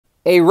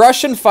A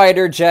Russian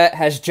fighter jet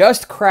has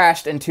just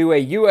crashed into a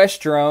US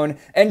drone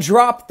and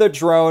dropped the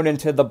drone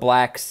into the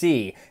Black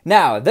Sea.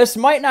 Now, this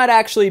might not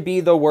actually be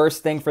the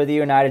worst thing for the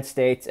United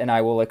States, and I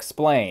will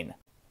explain.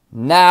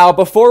 Now,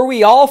 before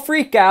we all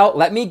freak out,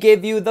 let me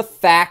give you the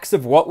facts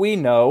of what we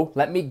know.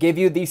 Let me give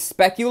you the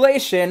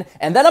speculation,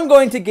 and then I'm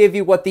going to give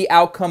you what the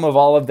outcome of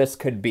all of this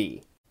could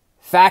be.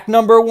 Fact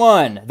number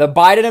 1, the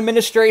Biden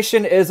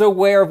administration is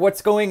aware of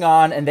what's going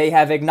on and they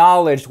have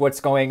acknowledged what's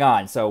going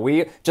on. So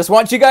we just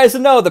want you guys to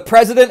know the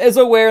president is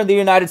aware and the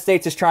United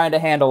States is trying to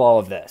handle all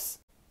of this.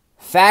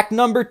 Fact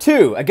number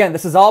 2, again,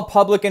 this is all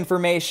public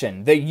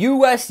information. The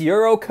U.S.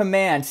 Euro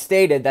Command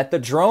stated that the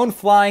drone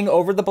flying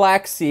over the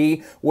Black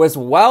Sea was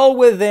well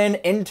within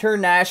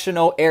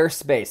international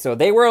airspace. So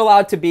they were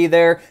allowed to be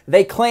there.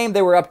 They claimed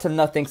they were up to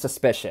nothing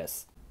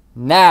suspicious.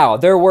 Now,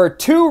 there were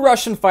 2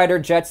 Russian fighter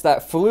jets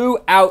that flew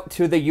out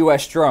to the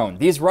US drone.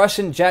 These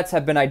Russian jets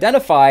have been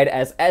identified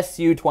as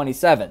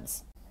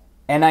Su-27s.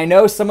 And I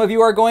know some of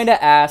you are going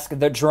to ask,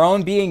 the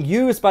drone being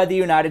used by the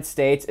United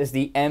States is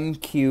the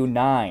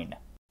MQ-9.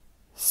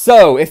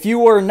 So, if you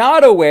were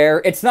not aware,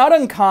 it's not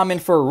uncommon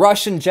for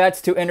Russian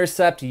jets to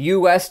intercept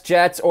US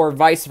jets or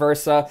vice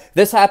versa.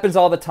 This happens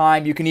all the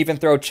time. You can even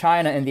throw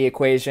China in the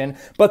equation.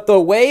 But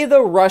the way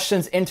the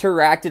Russians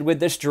interacted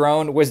with this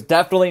drone was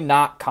definitely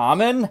not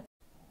common.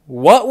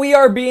 What we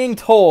are being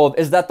told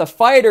is that the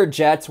fighter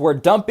jets were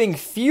dumping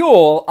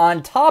fuel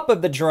on top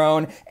of the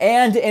drone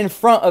and in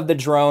front of the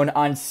drone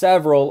on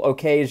several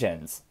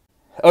occasions.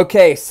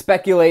 Okay,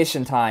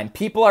 speculation time.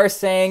 People are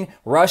saying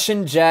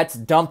Russian jets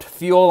dumped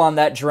fuel on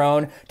that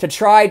drone to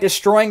try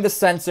destroying the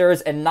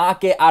sensors and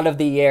knock it out of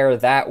the air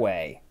that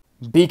way.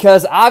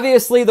 Because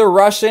obviously the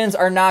Russians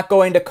are not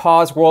going to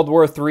cause World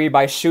War III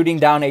by shooting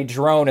down a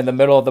drone in the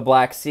middle of the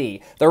Black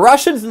Sea. The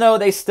Russians know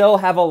they still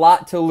have a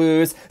lot to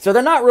lose, so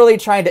they're not really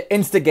trying to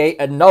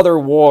instigate another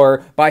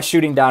war by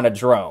shooting down a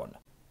drone.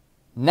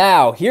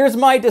 Now, here's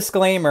my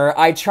disclaimer.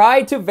 I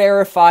tried to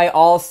verify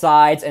all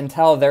sides and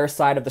tell their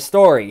side of the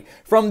story.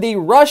 From the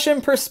Russian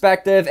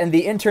perspective and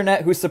the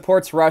internet who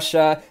supports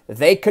Russia,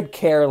 they could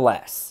care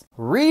less.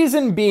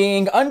 Reason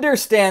being,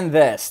 understand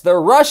this. The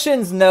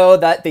Russians know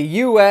that the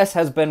US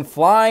has been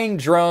flying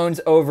drones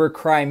over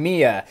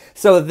Crimea,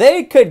 so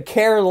they could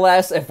care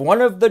less if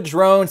one of the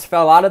drones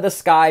fell out of the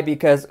sky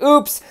because,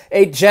 oops,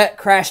 a jet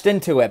crashed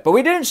into it. But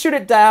we didn't shoot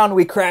it down,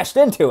 we crashed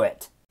into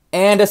it.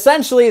 And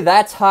essentially,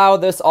 that's how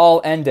this all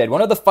ended.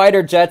 One of the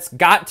fighter jets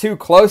got too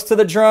close to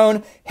the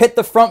drone, hit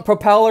the front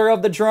propeller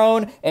of the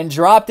drone, and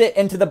dropped it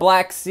into the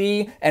Black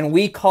Sea, and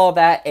we call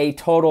that a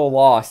total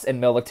loss in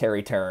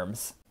military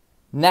terms.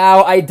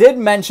 Now, I did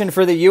mention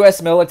for the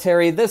US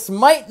military, this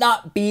might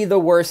not be the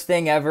worst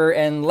thing ever,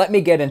 and let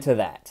me get into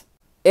that.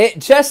 It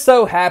just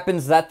so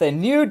happens that the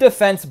new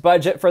defense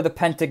budget for the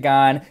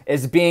Pentagon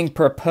is being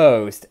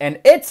proposed, and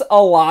it's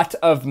a lot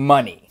of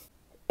money.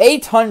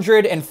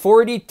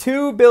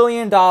 $842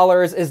 billion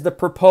is the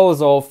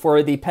proposal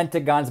for the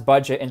Pentagon's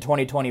budget in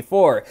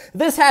 2024.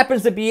 This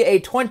happens to be a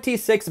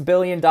 $26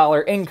 billion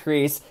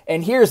increase,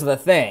 and here's the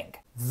thing.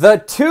 The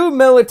 2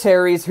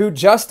 militaries who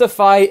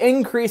justify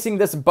increasing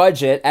this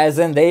budget, as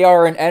in they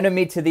are an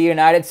enemy to the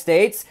United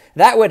States,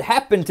 that would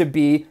happen to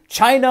be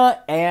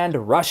China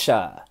and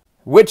Russia.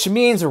 Which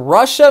means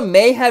Russia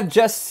may have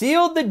just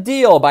sealed the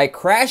deal by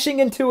crashing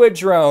into a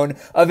drone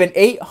of an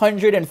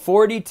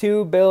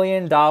 $842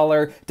 billion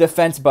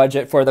defense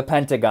budget for the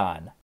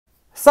Pentagon.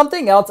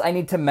 Something else I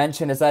need to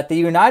mention is that the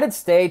United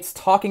States,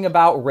 talking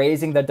about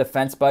raising the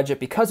defense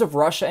budget because of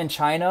Russia and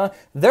China,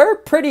 they're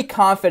pretty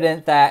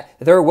confident that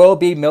there will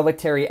be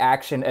military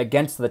action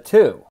against the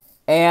two.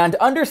 And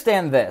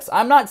understand this,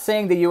 I'm not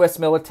saying the US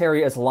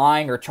military is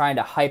lying or trying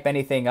to hype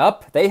anything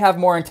up. They have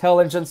more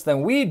intelligence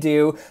than we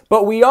do,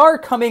 but we are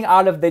coming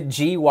out of the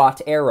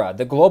GWOT era,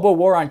 the global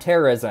war on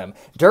terrorism.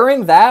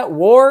 During that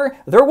war,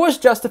 there was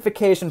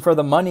justification for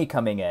the money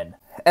coming in.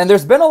 And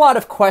there's been a lot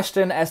of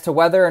question as to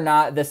whether or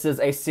not this is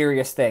a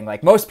serious thing.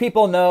 Like, most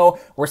people know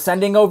we're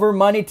sending over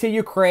money to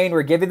Ukraine,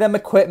 we're giving them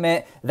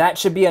equipment, that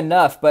should be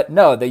enough. But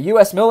no, the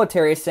US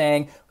military is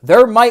saying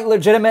there might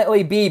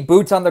legitimately be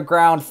boots on the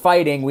ground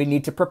fighting. We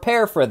need to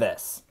prepare for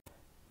this.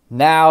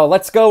 Now,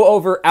 let's go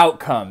over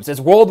outcomes.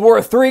 Is World War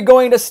III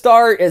going to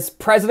start? Is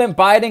President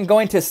Biden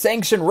going to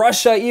sanction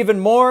Russia even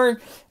more?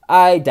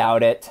 I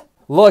doubt it.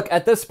 Look,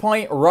 at this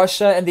point,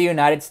 Russia and the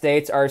United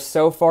States are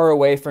so far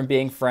away from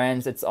being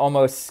friends, it's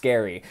almost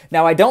scary.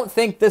 Now, I don't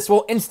think this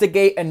will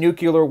instigate a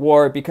nuclear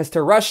war because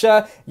to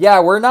Russia,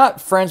 yeah, we're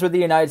not friends with the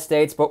United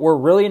States, but we're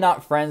really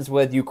not friends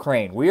with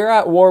Ukraine. We are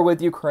at war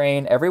with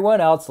Ukraine. Everyone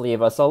else,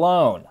 leave us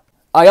alone.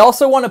 I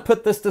also want to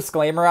put this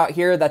disclaimer out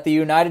here that the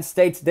United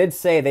States did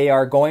say they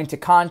are going to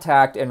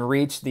contact and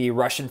reach the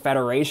Russian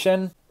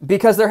Federation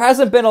because there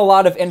hasn't been a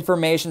lot of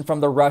information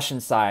from the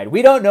Russian side.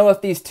 We don't know if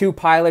these 2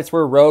 pilots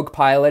were rogue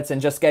pilots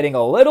and just getting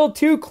a little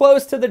too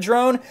close to the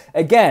drone.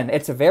 Again,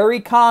 it's very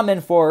common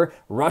for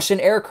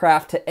Russian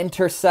aircraft to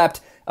intercept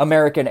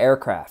American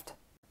aircraft.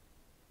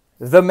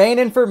 The main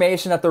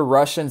information that the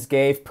Russians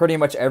gave pretty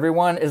much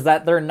everyone is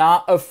that they're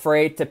not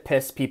afraid to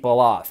piss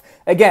people off.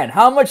 Again,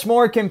 how much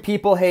more can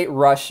people hate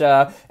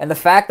Russia? And the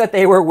fact that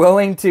they were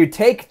willing to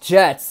take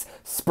jets,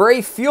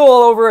 spray fuel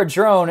over a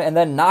drone, and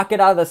then knock it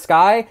out of the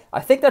sky,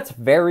 I think that's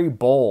very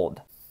bold.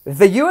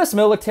 The US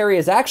military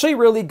is actually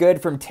really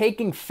good from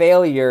taking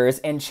failures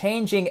and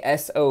changing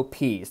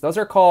SOPs. Those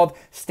are called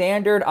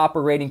standard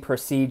operating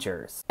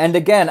procedures. And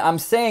again, I'm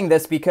saying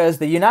this because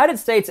the United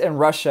States and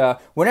Russia,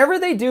 whenever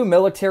they do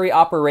military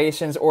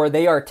operations or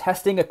they are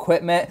testing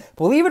equipment,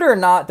 believe it or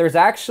not, there's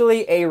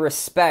actually a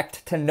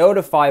respect to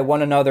notify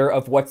one another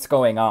of what's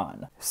going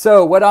on.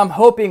 So what I'm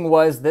hoping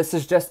was this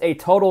is just a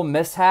total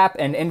mishap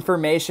and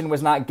information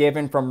was not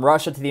given from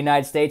Russia to the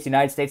United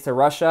States to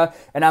Russia,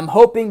 and I'm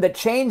hoping the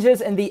changes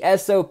in the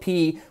SOP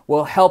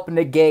will help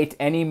negate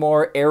any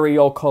more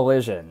aerial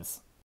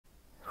collisions.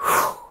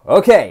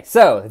 Okay,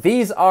 so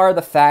these are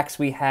the facts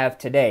we have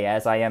today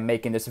as I am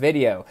making this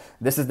video.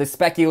 This is the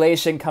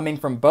speculation coming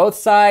from both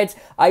sides.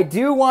 I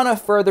do want to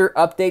further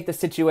update the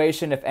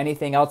situation if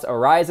anything else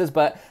arises,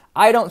 but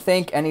I don't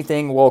think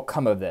anything will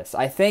come of this.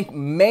 I think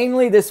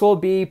mainly this will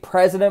be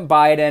President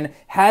Biden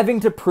having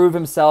to prove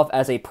himself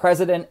as a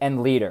president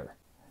and leader.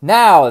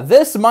 Now,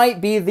 this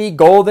might be the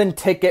golden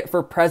ticket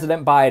for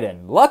President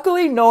Biden.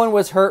 Luckily, no one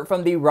was hurt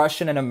from the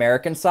Russian and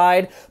American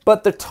side,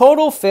 but the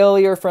total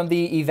failure from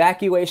the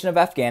evacuation of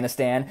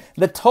Afghanistan,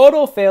 the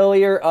total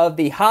failure of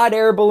the hot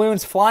air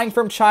balloons flying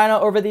from China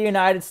over the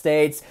United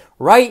States,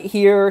 right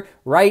here,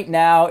 right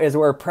now, is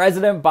where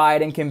President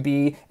Biden can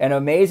be an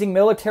amazing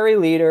military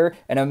leader,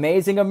 an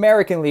amazing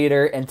American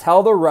leader, and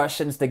tell the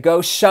Russians to go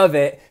shove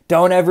it.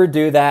 Don't ever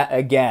do that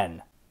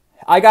again.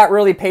 I got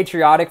really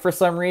patriotic for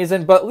some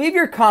reason, but leave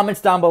your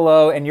comments down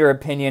below and your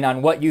opinion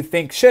on what you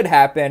think should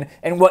happen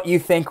and what you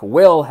think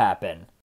will happen.